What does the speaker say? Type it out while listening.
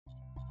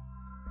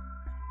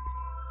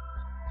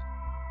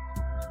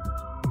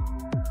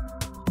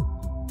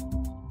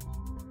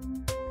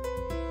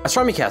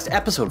Astronomy Cast,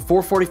 episode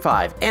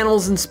 445,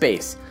 Animals in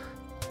Space,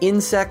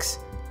 Insects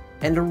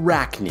and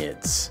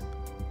Arachnids.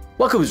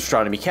 Welcome to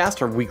Astronomy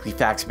Cast, our weekly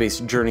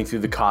facts-based journey through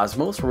the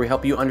cosmos, where we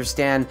help you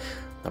understand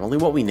not only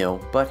what we know,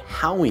 but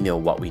how we know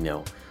what we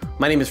know.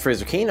 My name is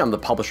Fraser Cain, I'm the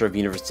publisher of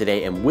Universe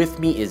Today, and with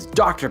me is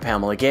Dr.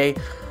 Pamela,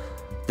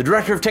 the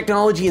Director of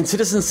Technology and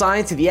Citizen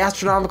Science at the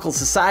Astronomical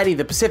Society of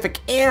the Pacific,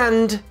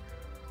 and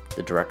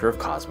the Director of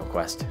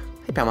CosmoQuest.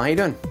 Hey Pamela, how you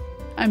doing?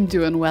 I'm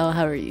doing well.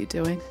 How are you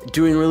doing?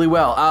 Doing really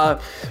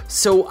well.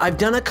 So I've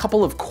done a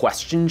couple of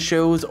question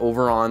shows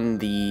over on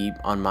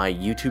my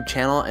YouTube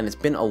channel, and it's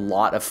been a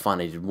lot of fun.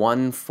 I did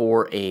one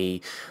for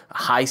a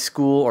high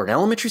school or an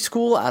elementary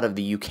school out of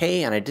the UK,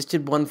 and I just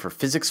did one for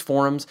physics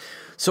forums.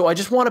 So I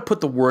just want to put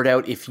the word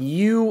out. If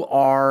you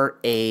are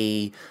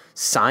a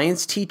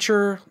science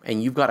teacher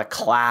and you've got a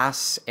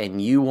class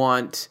and you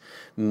want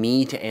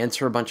me to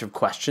answer a bunch of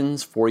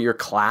questions for your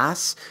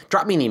class,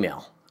 drop me an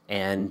email.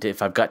 And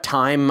if I've got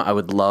time, I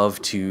would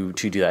love to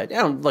do that.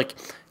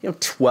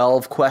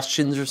 12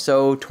 questions or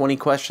so, 20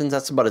 questions.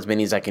 That's about as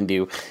many as I can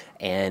do.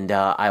 And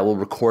I will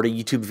record a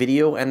YouTube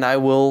video and I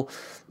will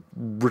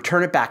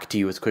return it back to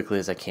you as quickly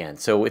as I can.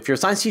 So if you're a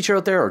science teacher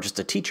out there or just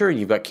a teacher and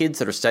you've got kids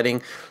that are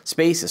studying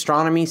space,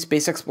 astronomy,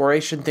 space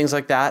exploration, things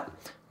like that,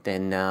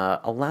 then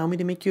allow me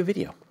to make you a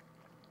video.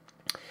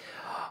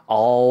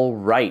 All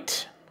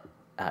right.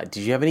 Did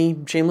you have any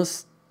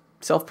shameless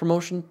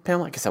self-promotion,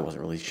 Pamela? I guess that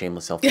wasn't really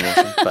shameless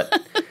self-promotion,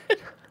 but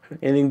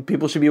anything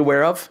people should be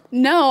aware of?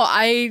 No,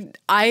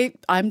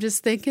 I'm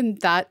just thinking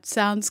that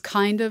sounds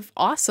kind of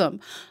awesome.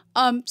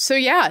 So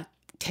yeah,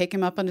 take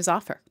him up on his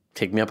offer.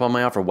 Take me up on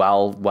my offer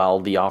while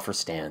the offer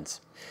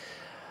stands.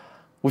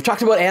 We've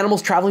talked about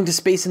animals traveling to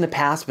space in the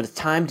past, but it's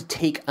time to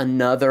take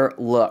another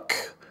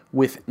look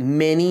with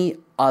many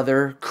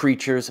other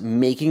creatures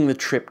making the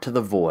trip to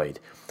the void.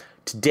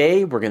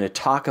 Today, we're going to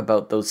talk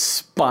about those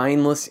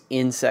spineless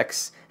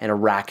insects and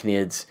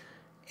arachnids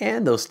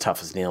and those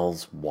tough as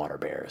nails water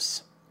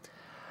bears.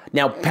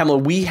 Now, Pamela,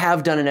 we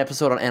have done an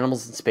episode on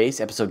animals in space,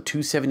 episode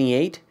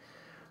 278,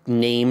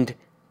 named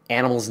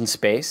Animals in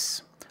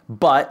Space.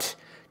 But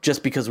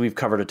just because we've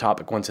covered a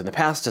topic once in the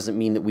past doesn't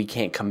mean that we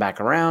can't come back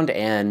around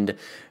and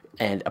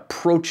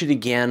approach it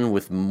again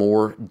with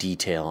more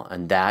detail.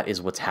 And that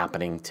is what's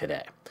happening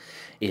today.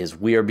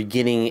 We are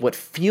beginning what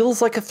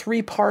feels like a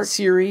 3-part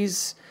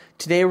series.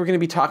 Today we're going to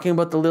be talking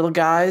about the little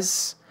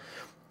guys.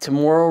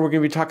 Tomorrow we're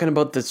going to be talking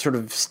about the sort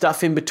of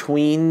stuff in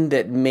between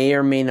that may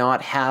or may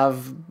not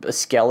have a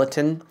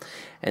skeleton.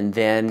 And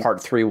then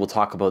part 3 we'll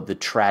talk about the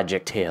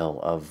tragic tale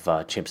of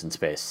chimps in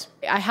space.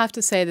 I have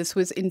to say this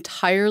was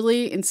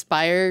entirely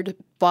inspired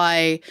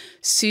by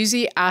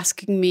Susie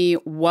asking me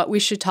what we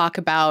should talk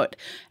about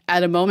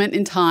at a moment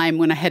in time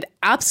when I had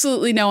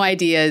absolutely no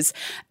ideas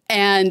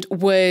and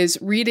was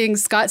reading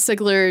Scott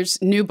Sigler's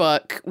new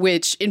book,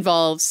 which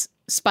involves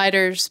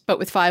spiders, but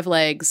with 5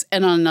 legs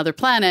and on another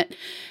planet.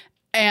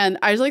 And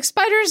I was like,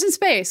 spiders in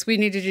space. We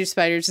need to do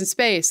spiders in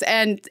space.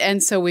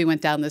 And so we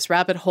went down this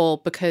rabbit hole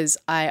because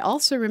I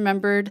also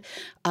remembered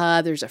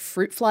there's a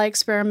fruit fly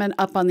experiment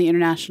up on the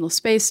International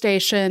Space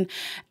Station.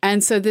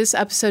 And so this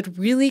episode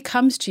really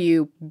comes to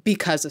you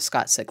because of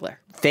Scott Sigler.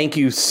 Thank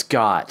you,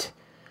 Scott.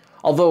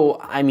 Although,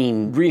 I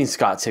mean, reading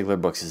Scott Sigler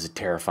books is a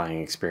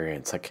terrifying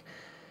experience. Like,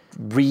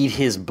 read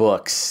his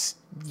books,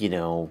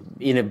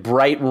 in a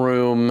bright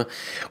room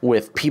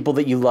with people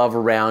that you love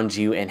around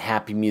you and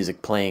happy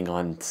music playing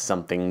on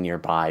something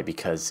nearby,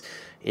 because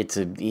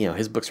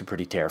his books are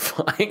pretty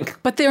terrifying.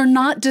 But they're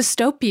not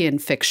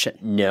dystopian fiction.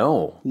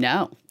 No.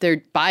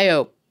 They're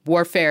bio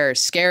warfare,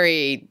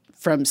 scary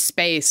from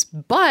space,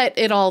 but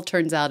it all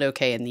turns out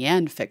okay in the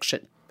end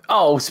fiction.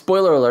 Oh,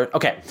 spoiler alert.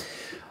 Okay.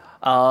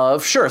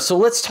 Sure. So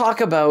let's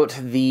talk about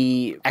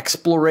the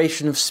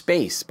exploration of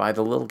space by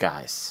the little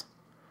guys.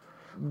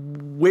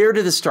 Where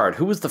did it start?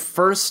 Who was the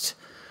first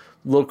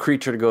little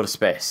creature to go to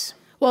space?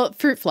 Well,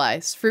 fruit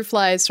flies. Fruit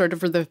flies sort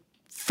of were the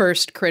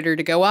first critter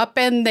to go up,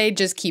 and they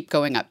just keep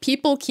going up.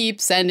 People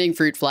keep sending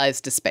fruit flies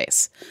to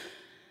space.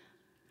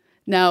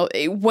 Now,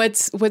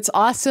 what's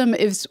awesome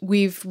is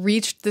we've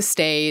reached the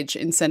stage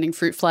in sending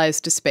fruit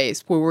flies to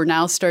space where we're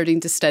now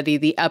starting to study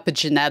the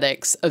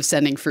epigenetics of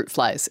sending fruit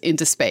flies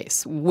into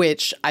space,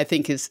 which I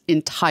think is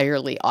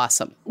entirely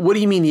awesome. What do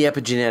you mean the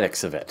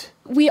epigenetics of it?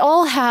 We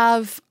all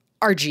have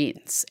our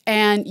genes,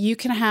 and you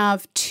can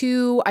have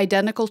 2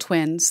 identical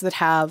twins that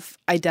have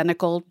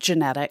identical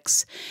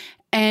genetics,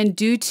 and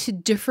due to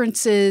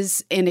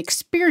differences in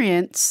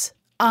experience,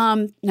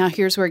 now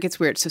here's where it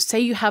gets weird. So say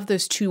you have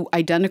those 2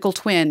 identical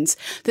twins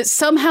that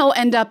somehow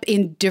end up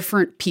in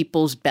different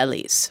people's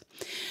bellies.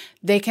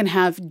 They can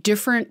have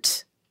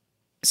different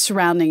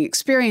surrounding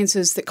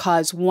experiences that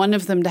cause one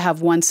of them to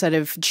have one set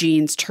of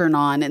genes turn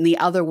on and the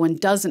other one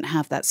doesn't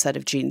have that set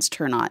of genes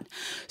turn on.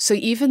 So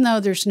even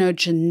though there's no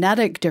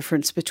genetic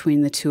difference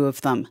between the 2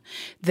 of them,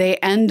 they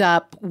end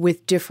up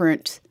with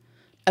different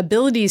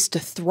abilities to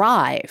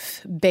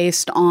thrive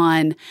based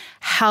on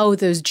how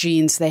those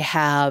genes they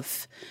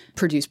have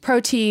produce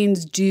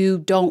proteins,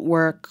 don't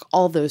work,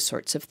 all those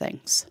sorts of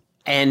things.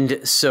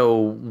 And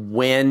so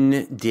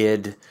when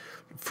did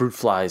fruit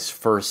flies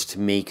first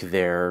make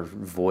their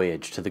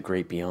voyage to the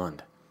great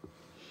beyond?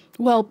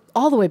 Well,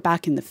 all the way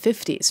back in the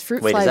 50s,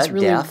 fruit Wait, is flies that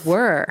really death?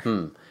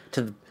 were.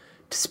 To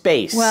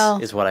space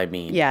is what I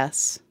mean.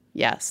 Yes,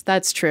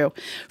 that's true.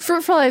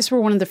 Fruit flies were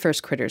one of the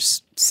first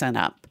critters sent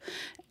up,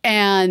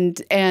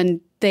 and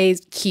they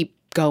keep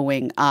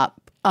going up.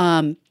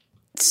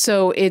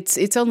 So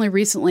it's only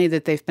recently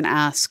that they've been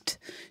asked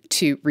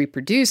to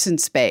reproduce in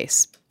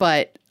space,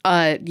 but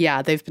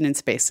they've been in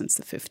space since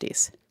the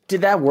 50s.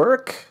 Did that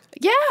work?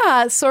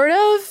 Yeah, sort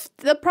of.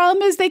 The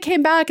problem is they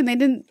came back and they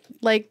didn't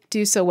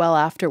do so well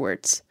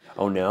afterwards.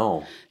 Oh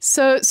no.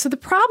 So the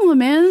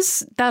problem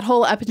is that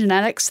whole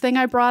epigenetics thing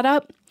I brought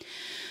up.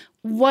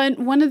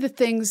 One of the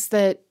things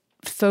that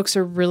folks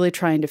are really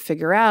trying to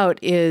figure out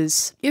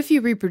is if you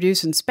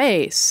reproduce in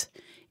space,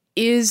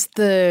 is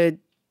the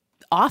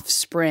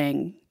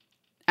offspring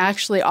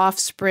actually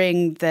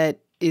offspring that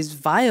is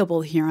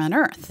viable here on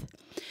Earth?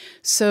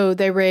 So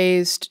they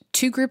raised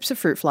 2 groups of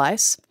fruit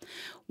flies.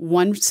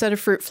 One set of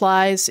fruit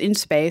flies in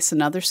space,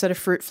 another set of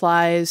fruit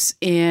flies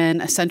in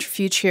a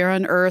centrifuge here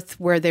on Earth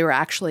where they were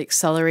actually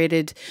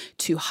accelerated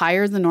to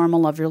higher than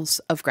normal levels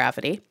of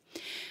gravity,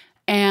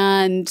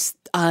 and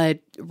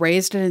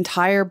raised an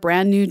entire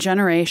brand new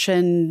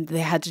generation. They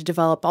had to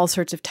develop all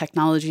sorts of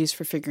technologies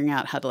for figuring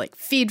out how to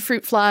feed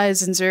fruit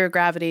flies in zero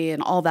gravity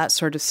and all that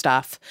sort of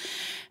stuff.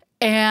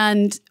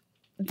 And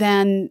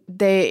then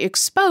they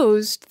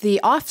exposed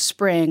the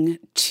offspring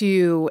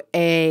to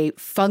a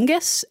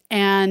fungus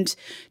and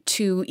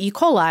to E.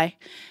 coli.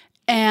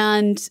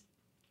 And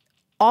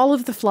all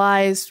of the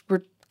flies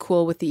were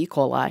cool with the E.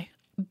 coli.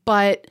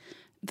 But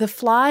the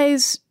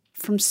flies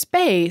from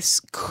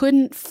space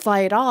couldn't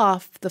fight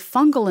off the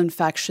fungal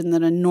infection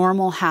that a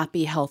normal,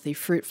 happy, healthy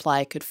fruit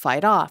fly could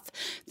fight off.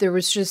 There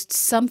was just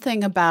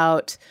something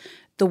about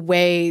the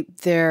way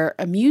their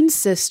immune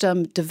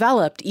system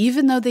developed,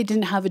 even though they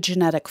didn't have a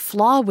genetic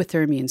flaw with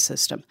their immune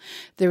system.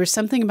 There was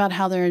something about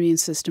how their immune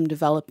system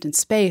developed in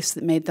space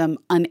that made them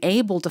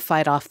unable to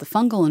fight off the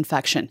fungal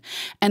infection.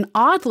 And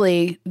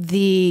oddly,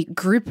 the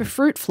group of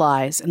fruit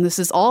flies, and this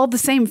is all the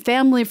same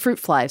family of fruit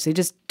flies, they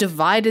just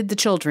divided the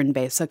children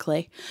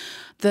basically.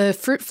 The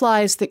fruit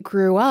flies that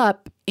grew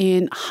up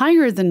in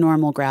higher than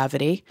normal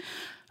gravity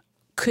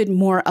could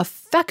more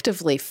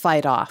effectively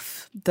fight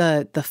off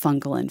the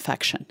fungal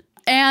infection.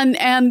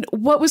 And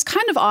what was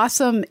kind of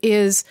awesome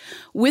is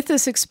with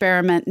this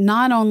experiment,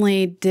 not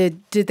only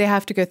did they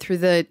have to go through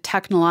the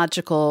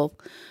technological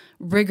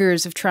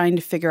rigors of trying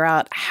to figure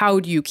out how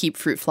do you keep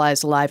fruit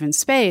flies alive in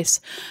space,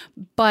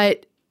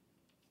 but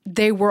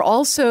they were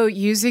also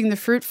using the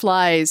fruit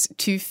flies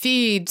to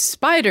feed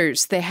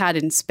spiders they had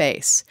in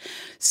space.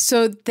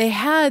 So they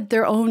had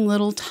their own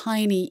little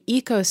tiny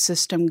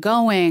ecosystem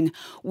going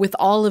with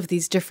all of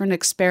these different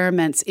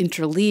experiments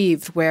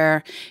interleaved,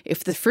 where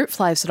if the fruit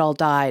flies had all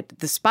died,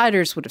 the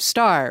spiders would have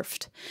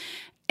starved.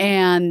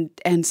 And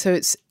so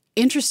it's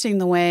interesting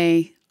the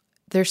way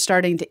they're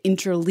starting to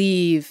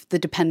interleave the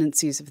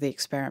dependencies of the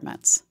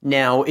experiments.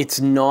 Now,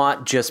 it's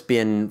not just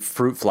been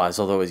fruit flies,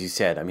 although, as you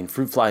said,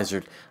 fruit flies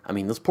are,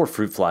 those poor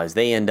fruit flies,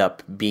 they end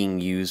up being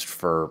used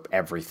for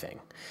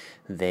everything.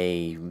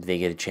 They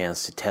get a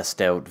chance to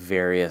test out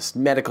various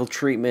medical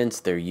treatments.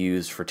 They're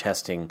used for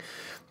testing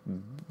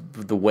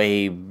the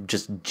way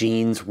just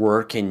genes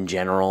work in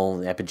general,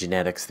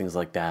 epigenetics, things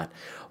like that.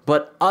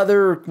 But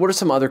what are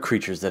some other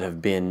creatures that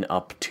have been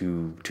up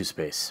to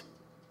space?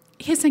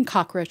 Hissing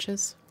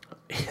cockroaches.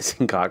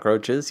 Hissing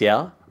cockroaches,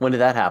 yeah? When did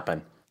that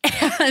happen?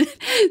 And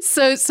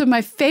so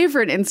my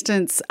favorite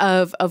instance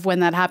of when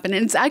that happened,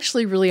 and it's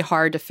actually really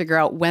hard to figure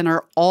out when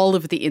are all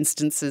of the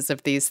instances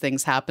of these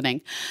things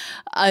happening.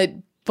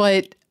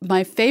 But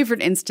my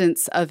favorite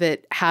instance of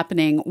it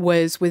happening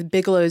was with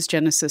Bigelow's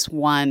Genesis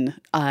 1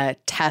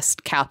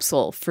 test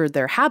capsule for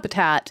their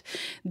habitat.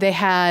 They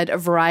had a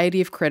variety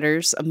of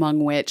critters,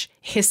 among which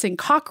hissing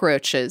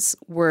cockroaches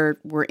were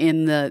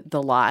in the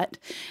lot.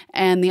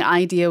 And the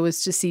idea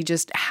was to see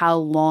just how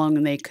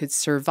long they could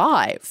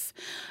survive,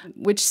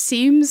 which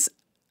seems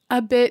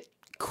a bit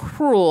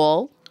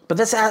cruel. But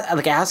that's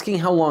asking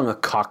how long a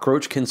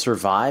cockroach can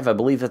survive. I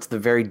believe that's the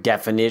very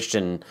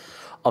definition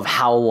of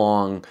how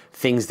long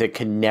things that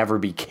can never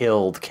be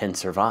killed can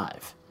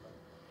survive.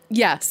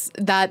 Yes,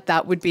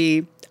 that would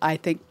be, I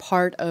think,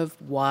 part of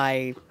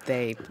why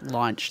they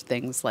launched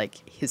things like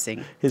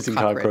hissing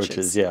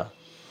cockroaches. Yeah.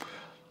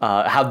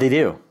 How'd they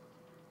do?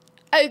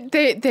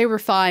 They were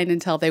fine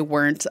until they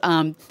weren't.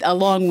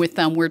 Along with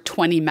them were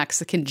 20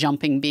 Mexican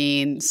jumping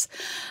beans.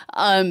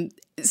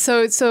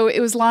 So it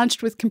was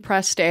launched with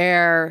compressed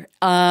air.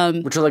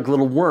 Which are like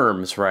little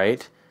worms,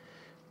 right?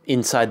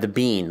 Inside the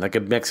bean. Like a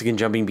Mexican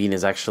jumping bean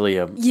is actually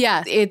a...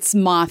 Yeah, it's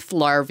moth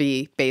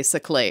larvae,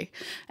 basically.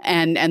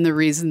 And the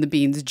reason the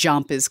beans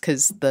jump is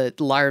because the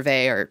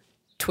larvae are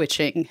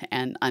twitching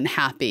and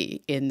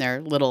unhappy in their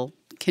little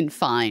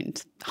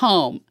confined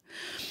home.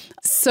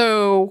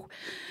 So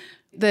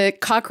the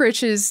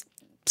cockroaches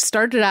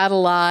started out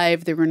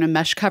alive. They were in a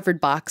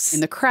mesh-covered box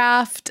in the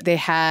craft. They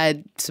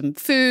had some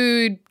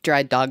food,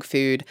 dried dog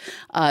food.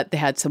 They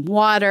had some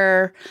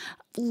water.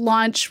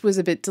 launch was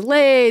a bit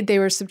delayed. They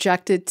were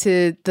subjected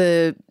to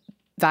the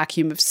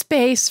vacuum of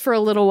space for a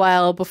little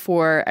while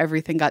before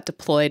everything got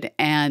deployed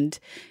and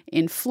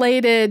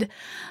inflated.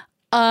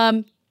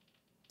 And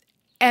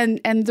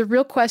the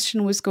real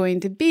question was going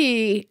to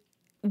be,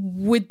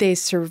 would they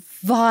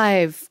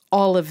survive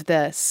all of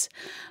this?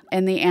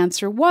 And the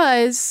answer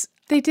was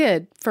they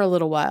did for a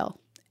little while.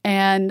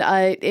 And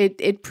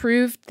it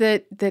proved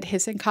that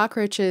hissing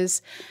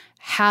cockroaches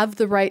have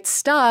the right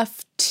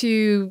stuff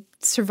to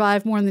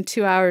survive more than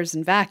 2 hours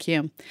in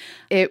vacuum.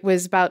 It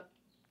was about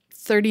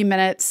 30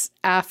 minutes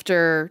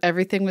after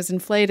everything was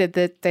inflated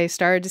that they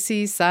started to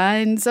see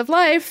signs of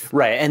life.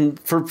 Right. And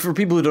for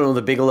people who don't know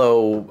the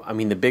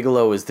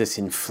Bigelow is this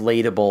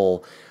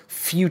inflatable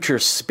future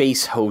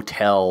space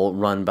hotel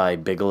run by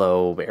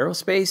Bigelow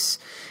Aerospace.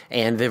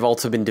 And they've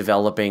also been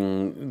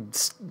developing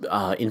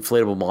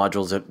inflatable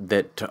modules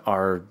that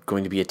are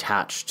going to be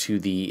attached to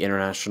the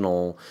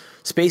International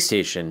Space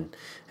Station.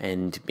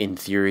 And in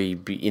theory,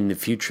 in the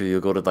future,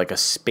 you'll go to like a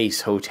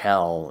space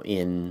hotel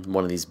in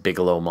one of these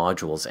Bigelow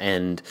modules.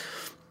 And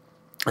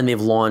they've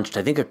launched,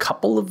 I think, a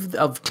couple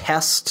of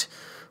test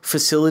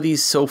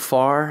facilities so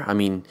far. I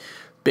mean,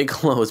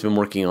 Bigelow has been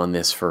working on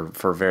this for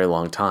a very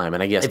long time.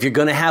 And I guess if you're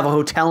going to have a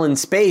hotel in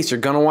space, you're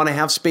going to want to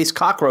have space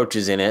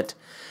cockroaches in it,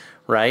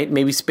 right?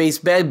 Maybe space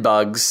bed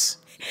bugs.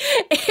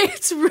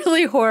 It's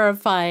really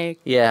horrifying.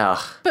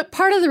 Yeah. But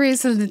part of the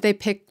reason that they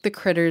pick the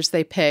critters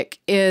they pick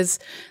is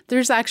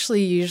there's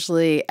actually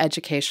usually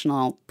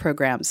educational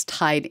programs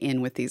tied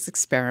in with these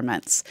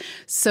experiments.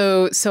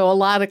 So a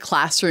lot of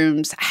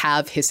classrooms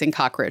have hissing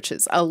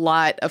cockroaches. A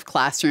lot of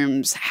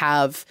classrooms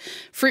have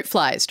fruit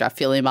flies,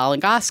 Drophilium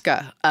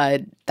melanogaster.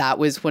 That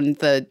was one of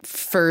the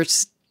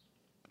first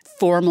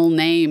formal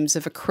names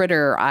of a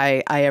critter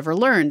I ever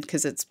learned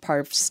because it's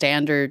part of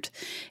standard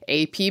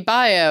AP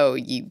bio.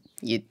 You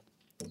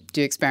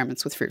do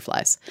experiments with fruit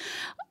flies.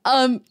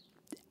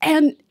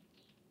 And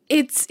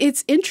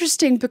it's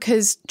interesting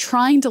because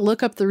trying to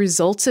look up the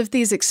results of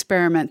these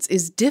experiments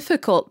is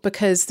difficult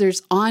because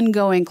there's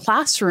ongoing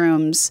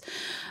classrooms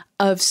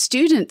of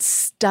students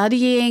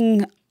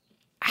studying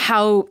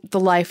how the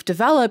life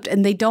developed,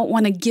 and they don't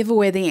want to give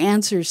away the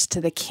answers to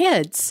the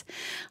kids.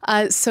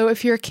 So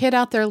if you're a kid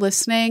out there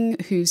listening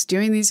who's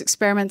doing these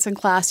experiments in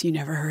class, you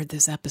never heard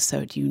this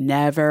episode. You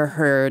never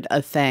heard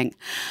a thing.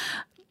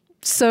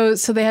 So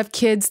they have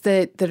kids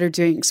that are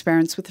doing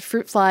experiments with the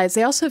fruit flies.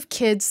 They also have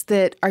kids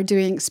that are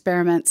doing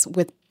experiments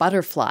with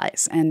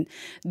butterflies, and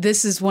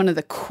this is one of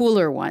the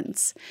cooler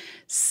ones.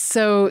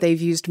 So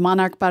they've used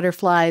monarch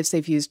butterflies,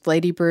 they've used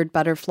ladybird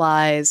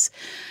butterflies,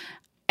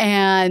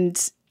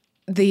 and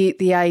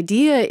the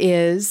idea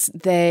is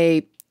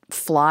they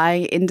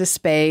fly into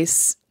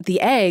space, the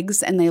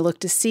eggs, and they look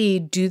to see,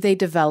 do they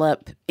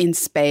develop in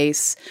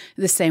space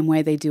the same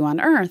way they do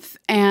on Earth?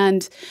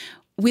 And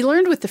we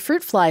learned with the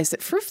fruit flies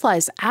that fruit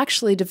flies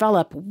actually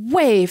develop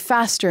way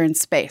faster in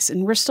space,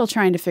 and we're still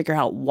trying to figure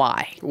out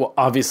why. Well,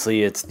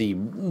 obviously, it's the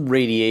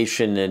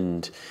radiation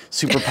and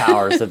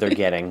superpowers that they're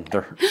getting.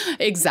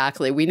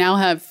 Exactly. We now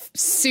have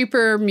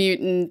super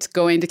mutant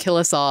going to kill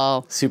us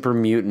all. Super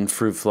mutant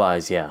fruit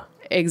flies, yeah.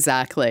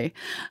 Exactly.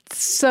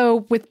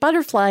 So with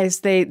butterflies,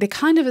 they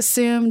kind of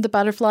assumed the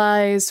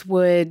butterflies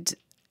would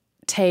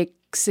take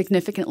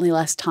significantly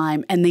less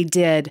time, and they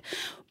did.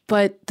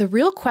 But the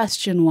real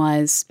question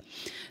was,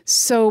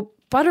 so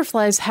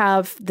butterflies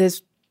have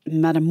this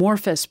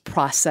metamorphosis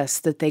process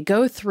that they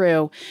go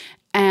through,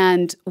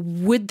 and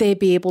would they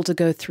be able to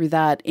go through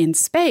that in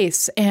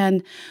space?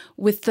 And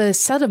with the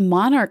set of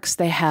monarchs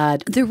they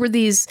had, there were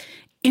these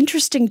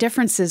interesting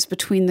differences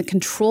between the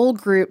control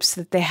groups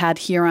that they had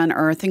here on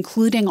Earth,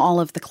 including all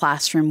of the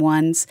classroom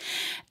ones,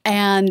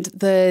 and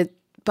the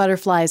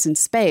butterflies in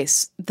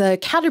space. The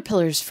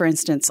caterpillars, for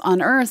instance,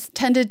 on Earth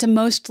tended to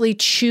mostly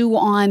chew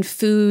on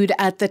food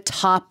at the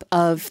top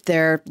of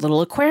their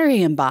little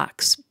aquarium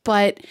box.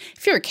 But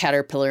if you're a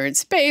caterpillar in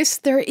space,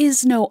 there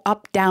is no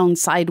up, down,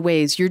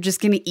 sideways. You're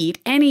just going to eat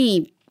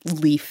any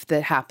leaf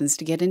that happens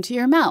to get into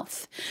your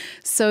mouth.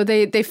 So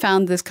they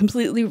found this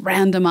completely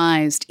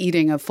randomized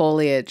eating of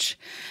foliage.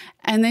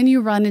 And then you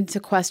run into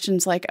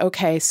questions like,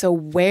 okay, so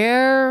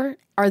where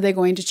are they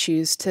going to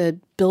choose to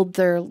build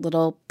their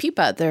little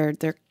pupa,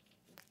 their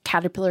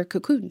caterpillar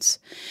cocoons?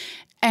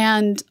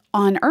 And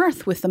on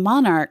Earth with the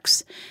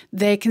monarchs,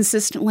 they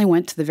consistently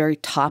went to the very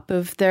top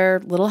of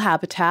their little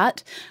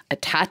habitat,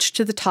 attached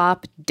to the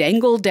top,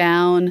 dangled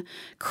down,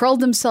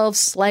 curled themselves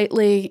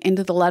slightly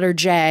into the letter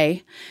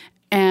J,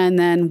 and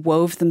then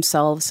wove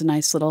themselves a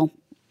nice little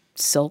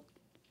silk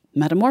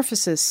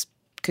metamorphosis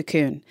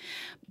cocoon.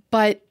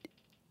 But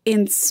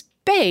in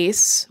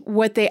space,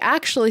 what they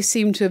actually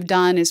seem to have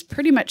done is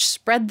pretty much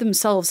spread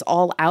themselves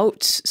all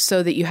out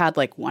so that you had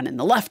like one in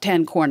the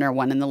left-hand corner,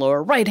 one in the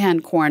lower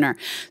right-hand corner.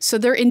 So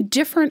they're in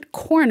different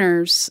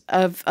corners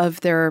of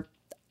their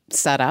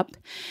setup.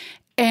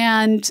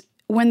 And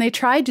when they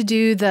tried to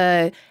do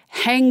the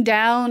hang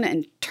down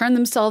and turn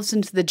themselves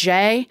into the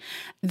J,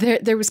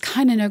 there was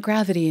kind of no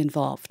gravity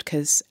involved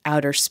because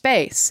outer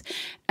space.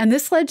 And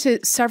this led to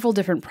several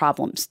different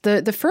problems.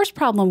 The first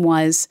problem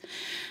was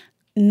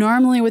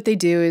normally what they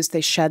do is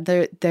they shed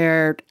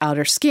their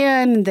outer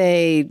skin,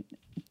 they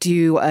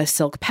do a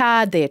silk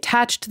pad, they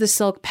attach to the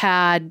silk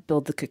pad,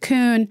 build the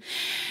cocoon.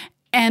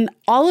 And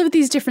all of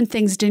these different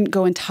things didn't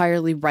go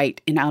entirely right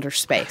in outer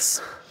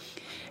space.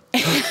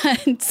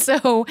 And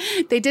so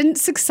they didn't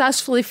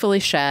successfully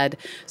fully shed.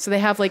 So they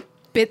have like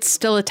bits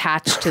still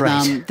attached to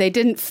them. They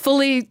didn't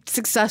fully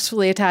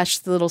successfully attach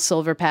to the little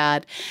silver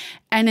pad.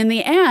 And in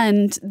the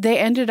end, they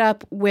ended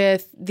up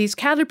with these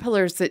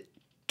caterpillars that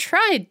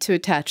tried to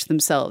attach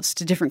themselves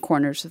to different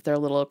corners of their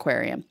little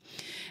aquarium.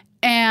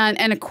 And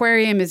an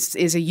aquarium is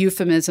a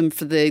euphemism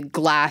for the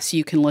glass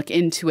you can look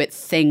into it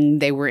thing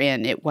they were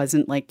in. It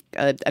wasn't like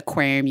an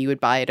aquarium you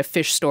would buy at a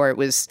fish store. It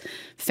was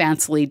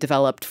fancily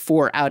developed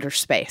for outer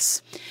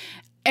space.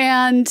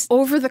 And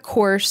over the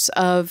course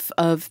of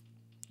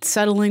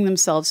settling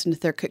themselves into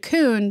their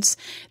cocoons,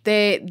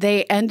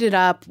 they ended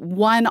up,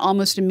 one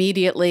almost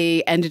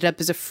immediately ended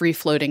up as a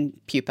free-floating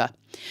pupa.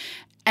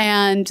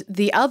 And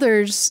the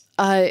others,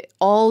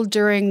 all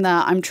during the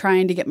I'm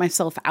trying to get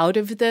myself out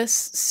of this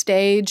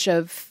stage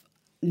of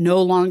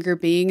no longer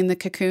being in the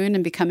cocoon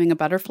and becoming a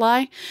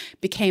butterfly,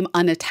 became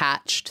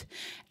unattached.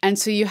 And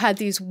so you had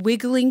these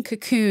wiggling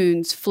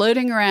cocoons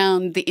floating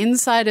around the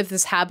inside of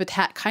this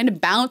habitat, kind of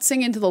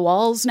bouncing into the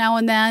walls now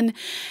and then.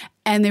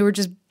 And they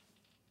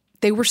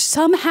were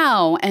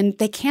somehow, and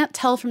they can't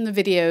tell from the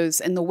videos,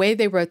 and the way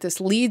they wrote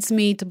this leads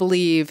me to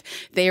believe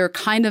they are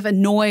kind of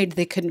annoyed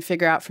they couldn't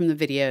figure out from the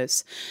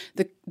videos.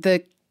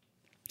 The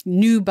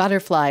new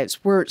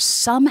butterflies were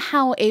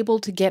somehow able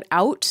to get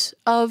out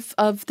of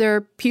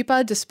their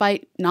pupa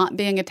despite not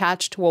being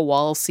attached to a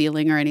wall,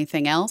 ceiling, or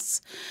anything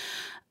else.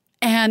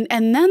 And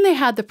then they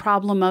had the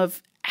problem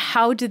of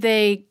how do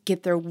they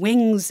get their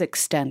wings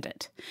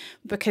extended?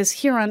 Because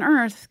here on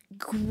Earth,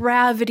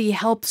 gravity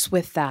helps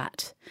with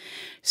that.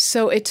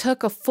 So it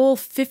took a full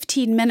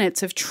 15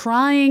 minutes of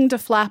trying to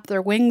flap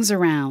their wings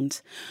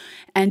around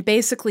and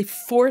basically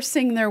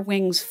forcing their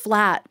wings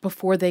flat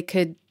before they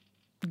could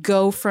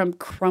go from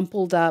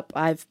crumpled up,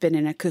 I've been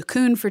in a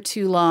cocoon for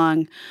too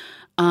long,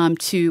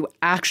 to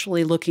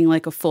actually looking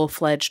like a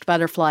full-fledged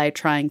butterfly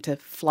trying to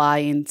fly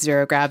in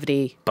zero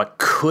gravity. But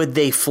could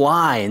they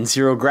fly in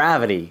zero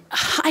gravity?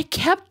 I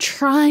kept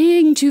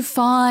trying to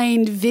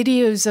find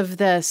videos of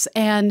this,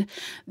 and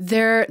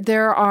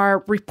there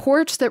are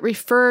reports that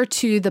refer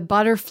to the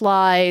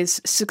butterflies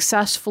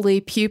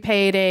successfully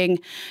pupating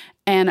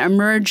and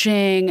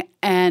emerging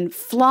and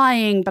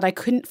flying, but I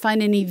couldn't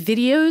find any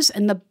videos,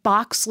 and the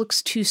box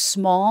looks too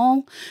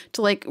small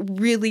to like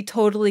really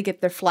totally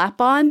get their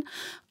flap on.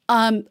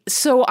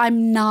 So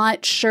I'm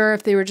not sure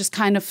if they were just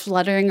kind of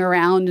fluttering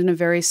around in a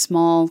very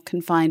small,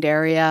 confined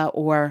area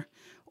or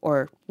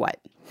what.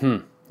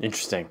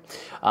 Interesting.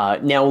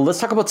 Now let's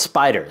talk about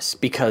spiders,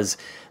 because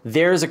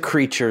there's a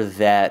creature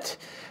that,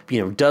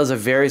 does a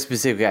very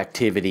specific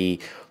activity,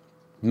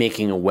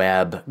 making a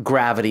web.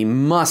 Gravity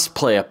must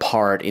play a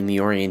part in the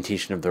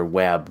orientation of their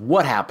web.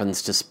 What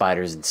happens to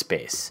spiders in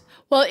space?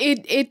 Well,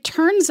 it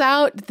turns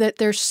out that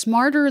they're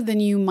smarter than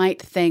you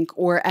might think,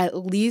 or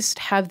at least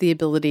have the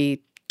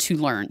ability to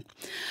learn.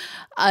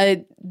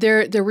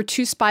 There were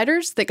two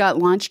spiders that got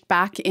launched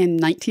back in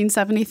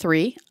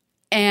 1973.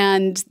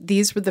 And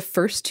these were the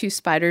first two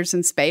spiders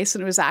in space,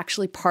 and it was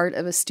actually part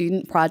of a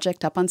student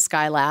project up on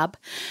Skylab.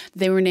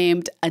 They were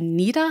named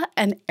Anita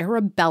and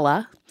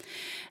Arabella,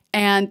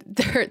 and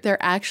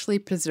they're actually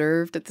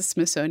preserved at the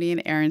Smithsonian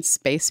Air and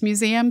Space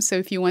Museum. So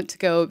if you want to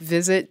go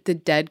visit the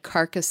dead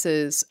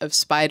carcasses of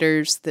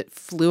spiders that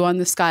flew on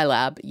the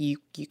Skylab, you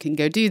can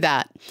go do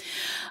that.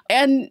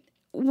 And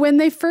when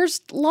they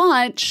first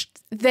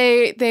launched,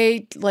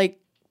 they like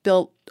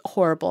built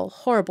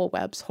horrible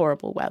webs.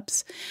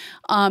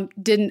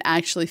 Didn't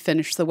actually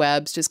finish the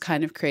webs, just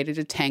kind of created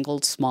a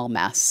tangled small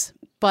mess.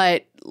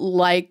 But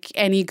like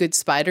any good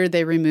spider,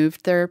 they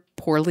removed their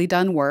poorly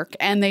done work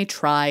and they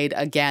tried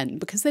again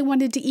because they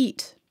wanted to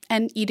eat.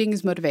 And eating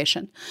is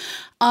motivation.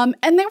 And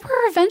they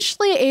were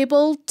eventually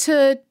able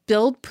to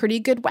build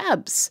pretty good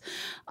webs.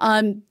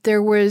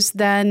 There was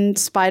then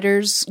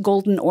spiders,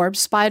 golden orb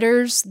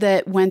spiders,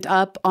 that went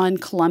up on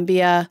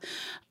Columbia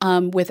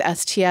with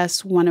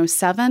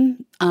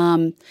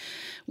STS-107,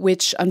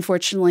 which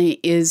unfortunately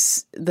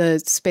is the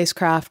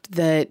spacecraft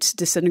that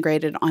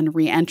disintegrated on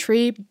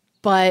re-entry.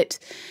 But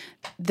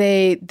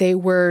they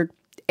were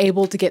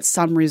able to get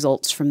some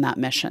results from that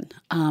mission.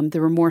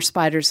 There were more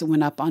spiders that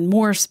went up on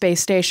more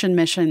space station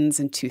missions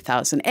in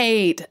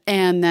 2008.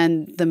 And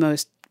then the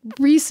most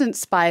recent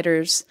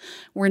spiders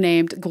were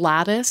named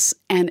Gladys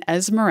and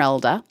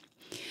Esmeralda.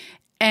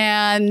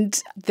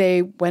 And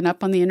they went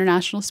up on the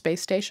International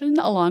Space Station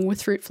along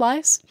with fruit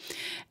flies.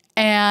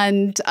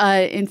 And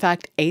in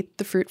fact, ate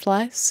the fruit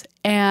flies.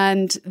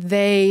 And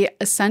they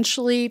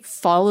essentially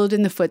followed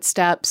in the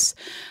footsteps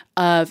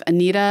of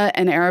Anita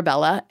and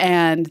Arabella,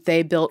 and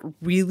they built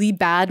really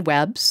bad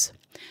webs,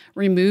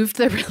 removed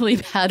the really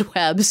bad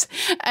webs,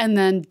 and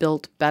then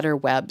built better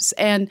webs.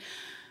 And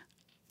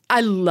I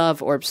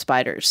love orb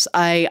spiders.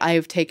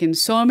 I've taken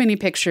so many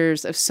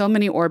pictures of so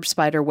many orb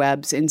spider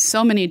webs in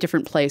so many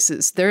different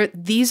places.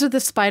 These are the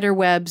spider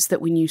webs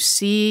that when you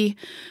see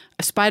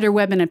a spider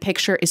web in a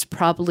picture is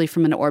probably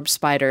from an orb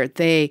spider.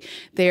 They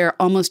are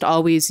almost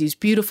always these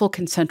beautiful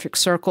concentric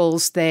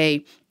circles.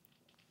 They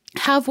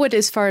have what,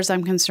 as far as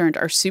I'm concerned,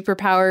 are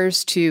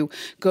superpowers to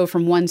go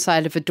from one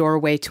side of a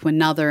doorway to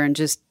another and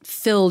just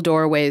fill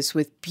doorways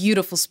with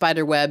beautiful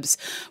spider webs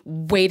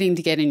waiting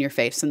to get in your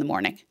face in the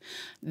morning.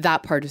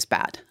 That part is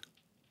bad.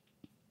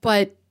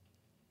 But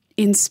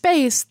in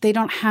space, they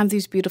don't have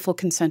these beautiful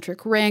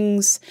concentric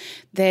rings.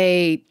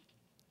 They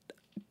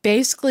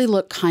basically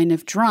look kind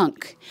of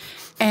drunk.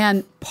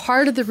 And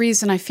part of the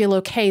reason I feel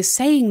okay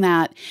saying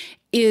that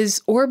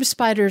is orb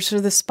spiders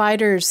are the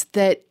spiders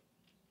that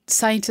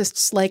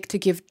scientists like to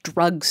give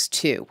drugs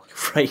to.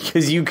 Right,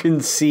 because you can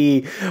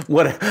see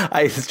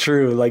it's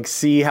true, like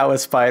see how a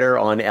spider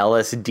on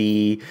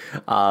LSD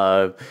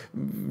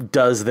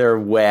does their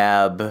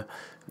web,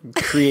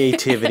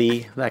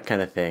 creativity, that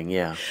kind of thing,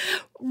 yeah.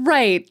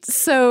 Right.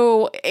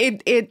 So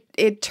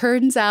it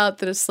turns out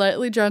that a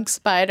slightly drunk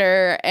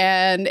spider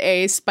and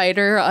a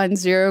spider on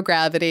zero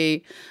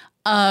gravity,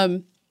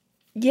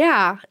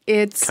 yeah,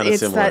 it's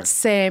similar. That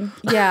same.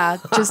 Yeah,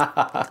 just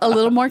a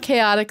little more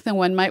chaotic than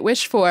one might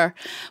wish for,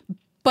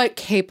 but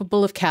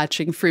capable of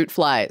catching fruit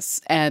flies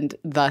and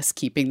thus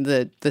keeping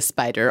the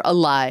spider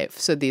alive.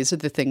 So these are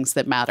the things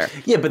that matter.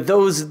 Yeah, but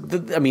those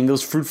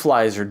fruit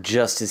flies are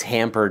just as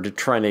hampered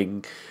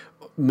trying to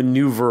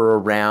maneuver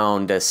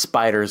around a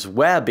spider's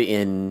web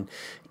in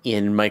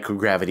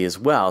microgravity as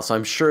well. So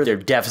I'm sure their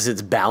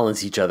deficits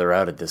balance each other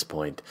out at this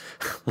point,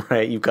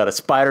 right? You've got a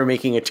spider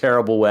making a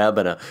terrible web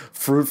and a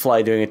fruit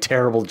fly doing a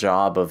terrible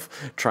job of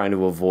trying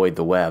to avoid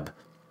the web.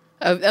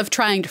 Of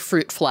trying to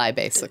fruit fly,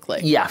 basically.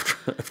 Yeah,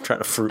 trying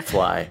to fruit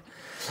fly.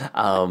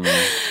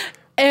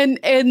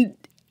 And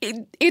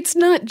it's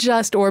not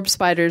just orb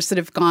spiders that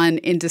have gone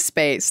into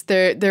space.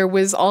 There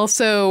was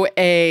also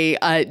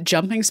a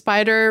jumping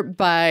spider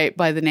by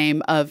the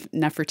name of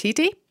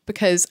Nefertiti,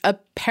 because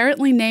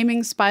apparently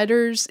naming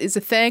spiders is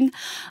a thing,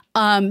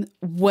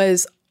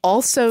 was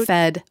also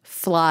fed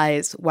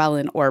flies while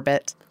in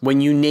orbit. When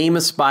you name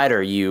a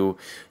spider, you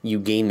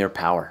gain their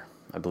power.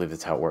 I believe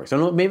that's how it works. I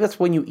don't know, maybe that's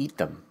when you eat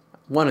them.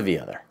 One or the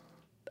other.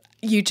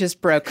 You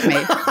just broke me.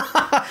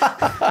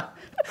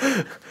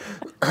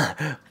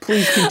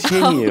 Please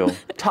continue.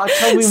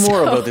 Tell me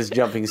more about this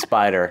jumping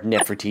spider,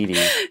 Nefertiti.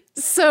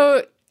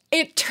 So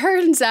it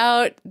turns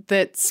out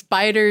that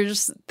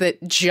spiders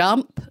that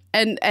jump,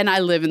 and I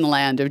live in the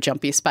land of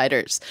jumpy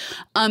spiders,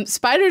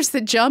 spiders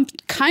that jump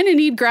kind of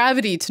need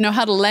gravity to know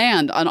how to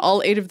land on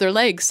all 8 of their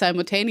legs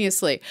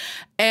simultaneously,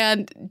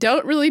 and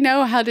don't really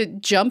know how to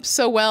jump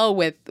so well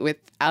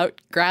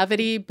without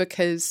gravity,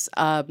 because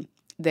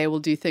they will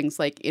do things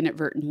like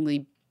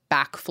inadvertently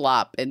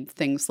backflop and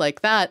things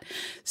like that.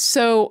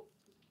 So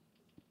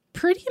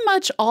pretty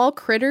much all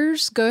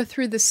critters go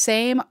through the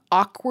same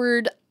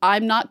awkward,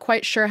 I'm not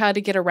quite sure how to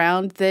get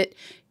around that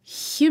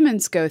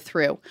humans go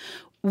through,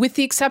 with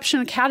the exception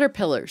of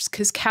caterpillars,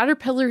 because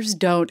caterpillars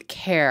don't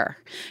care.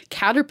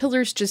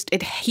 Caterpillars just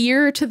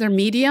adhere to their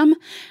medium,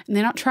 and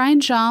they don't try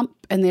and jump,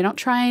 and they don't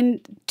try and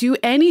do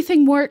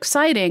anything more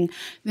exciting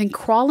than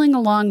crawling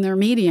along their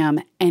medium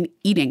and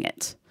eating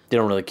it. They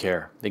don't really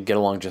care. They get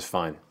along just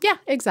fine. Yeah,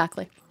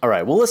 exactly. All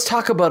right, well, let's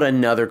talk about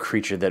another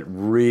creature that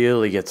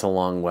really gets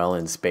along well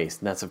in space,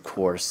 and that's, of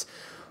course,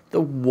 the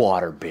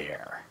water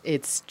bear.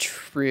 It's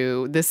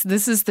true. This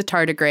is the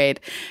tardigrade,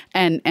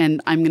 and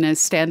I'm going to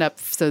stand up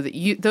so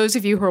that those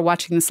of you who are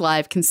watching this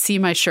live can see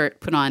my shirt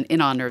put on in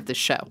honor of this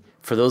show.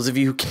 For those of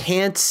you who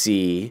can't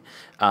see,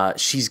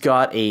 she's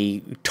got a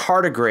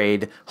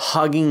tardigrade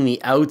hugging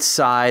the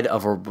outside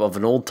of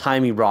an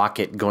old-timey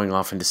rocket going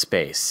off into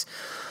space.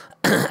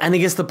 And I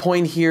guess the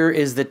point here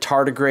is that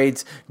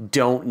tardigrades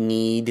don't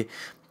need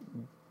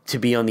to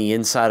be on the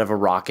inside of a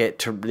rocket.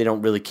 They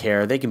don't really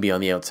care. They can be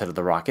on the outside of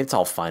the rocket. It's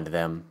all fine to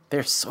them.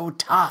 They're so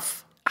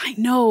tough. I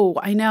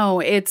know.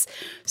 It's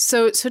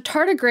so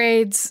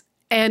tardigrades,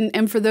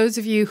 and for those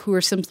of you who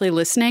are simply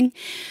listening,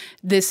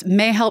 this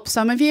may help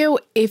some of you.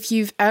 If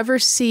you've ever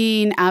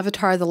seen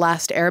Avatar: The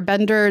Last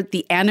Airbender,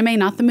 the anime,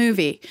 not the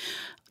movie,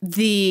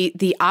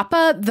 the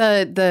Appa,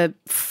 the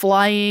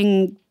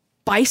flying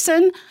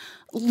bison,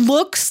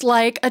 looks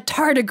like a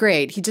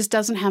tardigrade. He just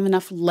doesn't have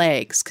enough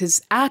legs,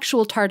 because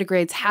actual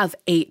tardigrades have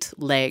 8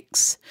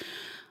 legs.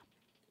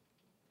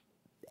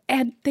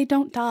 And they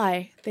don't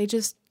die.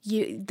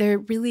 They're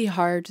really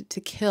hard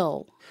to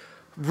kill.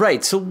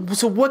 Right. So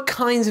what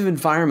kinds of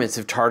environments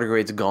have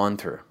tardigrades gone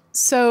through?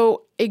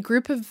 So a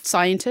group of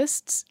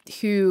scientists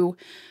who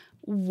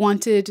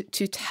wanted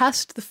to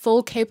test the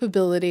full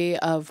capability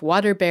of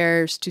water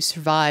bears to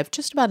survive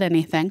just about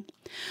anything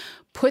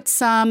put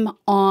some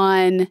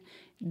on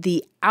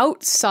the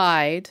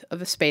outside of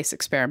a space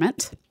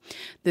experiment.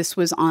 This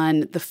was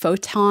on the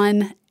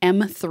Photon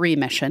M3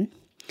 mission.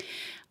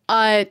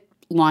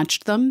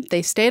 Launched them.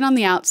 They stayed on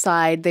the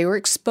outside. They were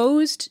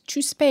exposed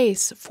to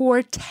space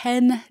for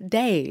 10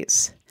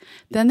 days.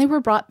 Then they were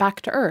brought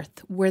back to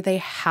Earth, where they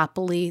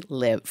happily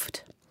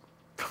lived.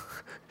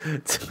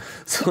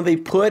 So they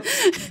put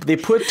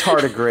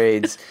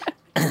tardigrades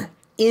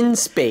in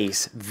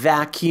space,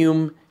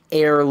 vacuum,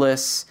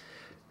 airless,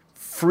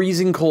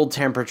 freezing cold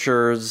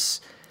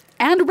temperatures,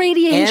 and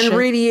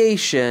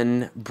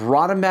radiation,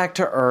 brought them back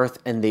to Earth,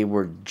 and they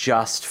were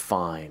just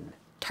fine.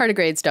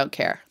 Tardigrades don't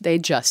care. They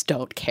just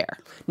don't care.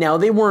 Now,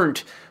 they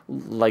weren't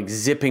like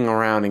zipping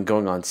around and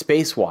going on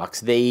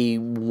spacewalks. They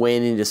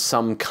went into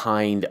some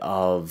kind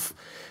of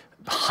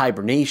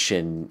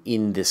hibernation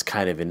in this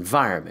kind of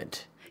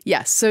environment.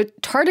 Yes. So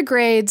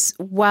tardigrades,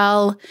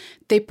 while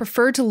they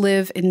prefer to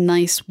live in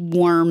nice,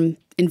 warm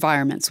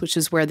environments, which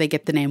is where they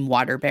get the name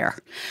water bear,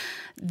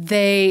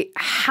 they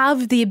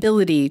have the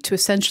ability to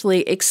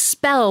essentially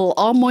expel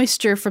all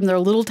moisture from their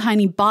little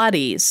tiny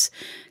bodies,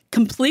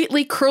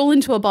 completely curl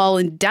into a ball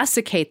and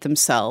desiccate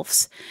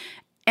themselves,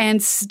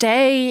 and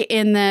stay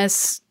in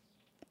this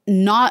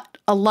not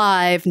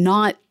alive,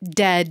 not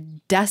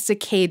dead,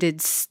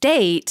 desiccated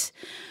state,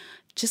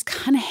 just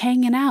kind of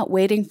hanging out,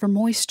 waiting for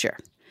moisture.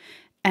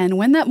 And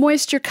when that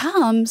moisture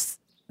comes,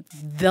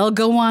 they'll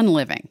go on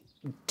living.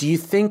 Do you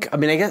think,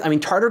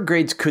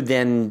 tardigrades could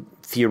then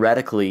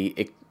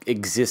theoretically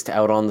exist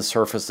out on the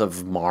surface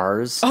of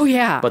Mars? Oh,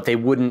 yeah. But they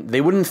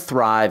wouldn't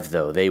thrive,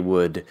 though. They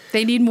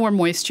need more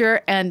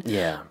moisture. And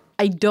yeah.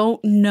 I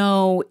don't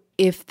know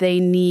if they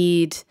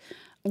need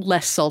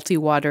less salty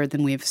water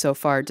than we've so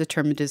far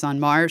determined is on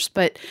Mars.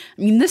 But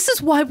this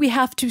is why we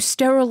have to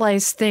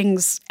sterilize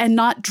things and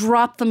not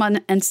drop them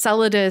on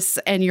Enceladus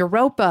and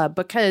Europa,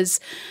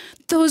 because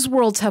those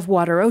worlds have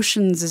water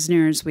oceans as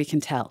near as we can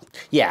tell.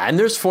 Yeah, and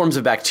there's forms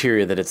of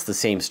bacteria that it's the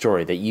same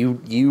story, that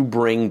you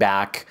bring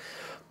back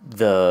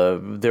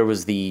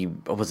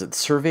was it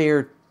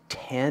Surveyor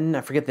 10?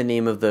 I forget the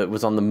name of it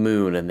was on the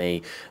moon, and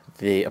the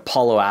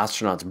Apollo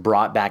astronauts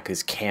brought back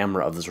this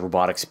camera of this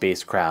robotic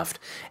spacecraft,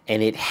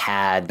 and it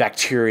had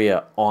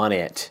bacteria on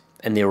it,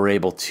 and they were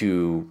able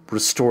to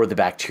restore the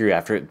bacteria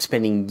after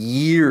spending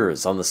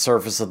years on the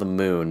surface of the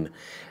moon,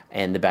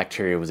 and the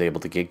bacteria was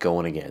able to get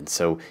going again.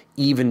 So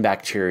even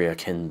bacteria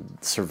can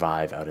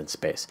survive out in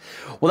space.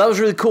 Well, that was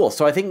really cool.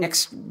 So I think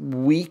next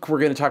week we're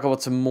going to talk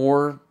about some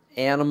more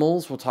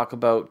animals. We'll talk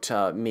about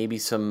maybe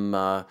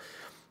some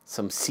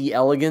C.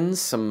 elegans,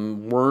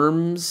 some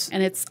worms.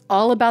 And it's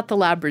all about the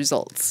lab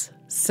results.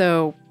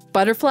 So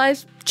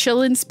butterflies,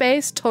 chill in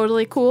space,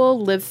 totally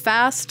cool, live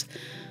fast,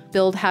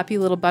 build happy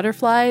little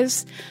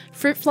butterflies.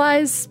 Fruit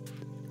flies,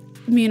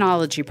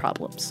 immunology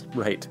problems.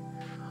 Right.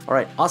 All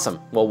right,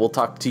 awesome. Well, we'll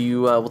talk to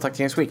you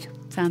next week.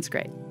 Sounds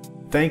great.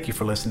 Thank you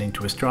for listening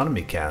to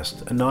Astronomy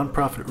Cast, a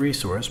non-profit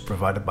resource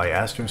provided by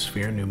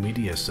Astrosphere New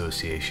Media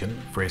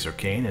Association, Fraser,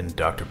 Cain, and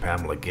Dr.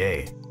 Pamela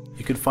Gay.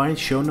 You can find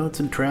show notes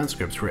and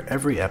transcripts for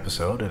every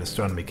episode at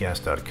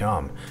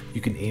astronomycast.com.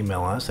 You can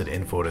email us at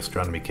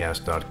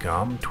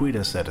info@astronomycast.com, tweet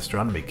us at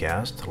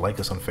astronomycast, like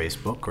us on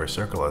Facebook, or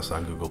circle us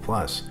on Google+.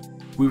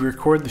 We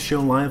record the show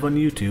live on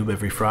YouTube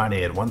every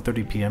Friday at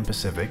 1:30 p.m.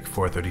 Pacific,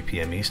 4:30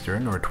 p.m.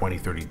 Eastern, or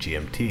 20:30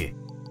 GMT.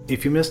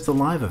 If you missed the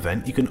live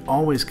event, you can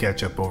always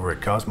catch up over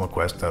at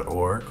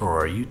cosmoquest.org or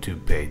our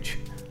YouTube page.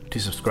 To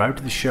subscribe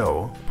to the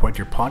show, point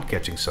your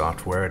podcatching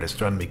software at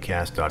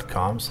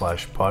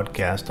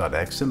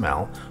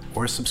astronomycast.com/podcast.xml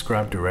or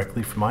subscribe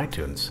directly from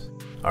iTunes.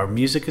 Our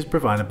music is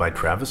provided by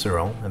Travis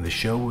Earle, and the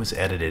show was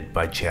edited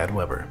by Chad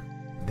Weber.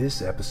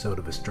 This episode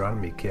of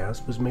Astronomy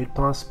Cast was made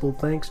possible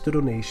thanks to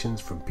donations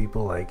from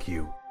people like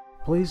you.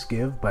 Please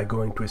give by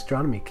going to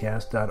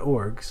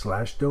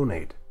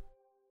astronomycast.org/donate.